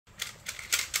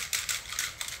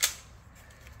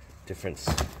difference?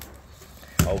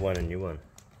 Old one and new one.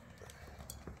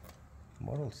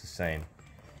 Model's the same.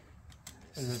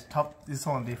 The top, this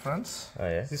one different. Oh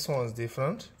yeah. This one is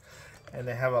different, and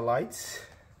they have a light,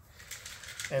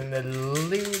 and a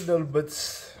little bit.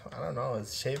 I don't know.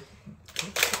 It's shape.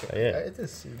 Oh yeah. It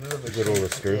is a little bit. Look at all the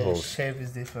screw holes. Shape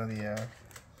is different, yeah.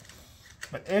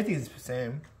 But everything is the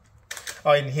same.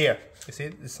 Oh, in here, you see,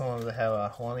 this one they have a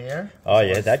one here. Oh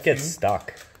yeah, that gets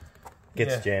stuck.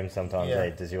 Gets Yeah. jammed sometimes. Yeah.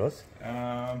 Hey, does yours?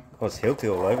 Um, Oh, it's Hilti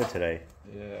all over today.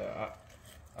 yeah,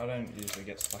 I don't usually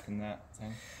get stuck in that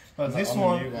thing. But Like this on the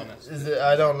one, new one, it's is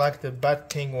I don't like the bad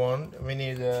thing one. When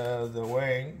you the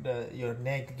wearing your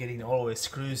neck getting always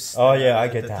screws. Oh, yeah, I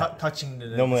get that. Touching the.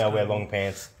 Normally I wear screw. long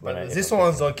pants. when But I- this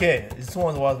one's okay. This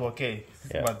one was okay.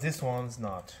 Yeah. But this one's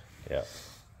not. Yeah.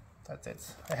 That's it.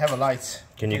 I have a light.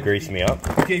 Can you grease me up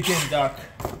You can dark.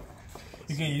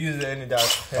 You can use it any dark.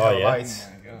 I Oh, have a yeah? light. oh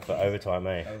my God. for overtime,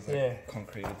 eh? That was like Yeah.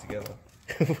 concreted together.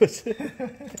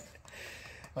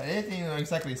 But everything is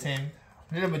exactly the same.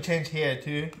 Little bit change here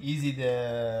too. Easy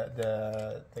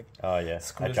the Oh yeah.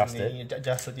 screws Adjust in the- it.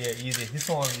 Adjust it, yeah, easy. This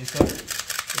one is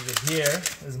here.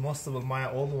 Is most of my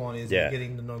old one is Yeah.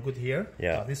 getting no good here.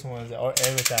 Yeah. But this one is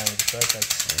every time it's perfect.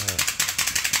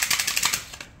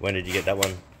 When did you get that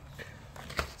one?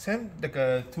 Same like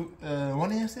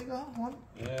 1 year ago.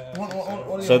 Yeah.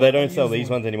 One So they don't sell used these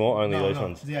ones anymore. Only those no.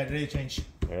 ones. Yeah, they change.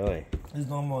 Really? There's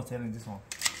no more selling this one.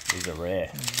 These are rare.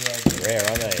 Yeah, Rare,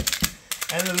 aren't they?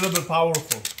 and a little bit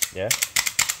powerful. Yeah.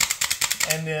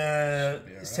 And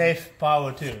safe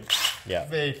power too. Yeah.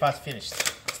 Very fast finished.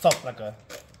 Stop like a.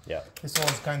 Yeah. This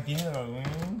one's continue,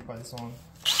 but this one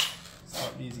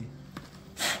stop easy.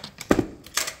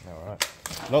 All right.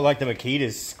 Not like the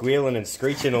Makitas squealing and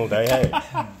screeching all day, hey?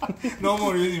 No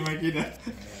more using my kid.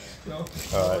 No.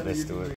 All right, let's do it.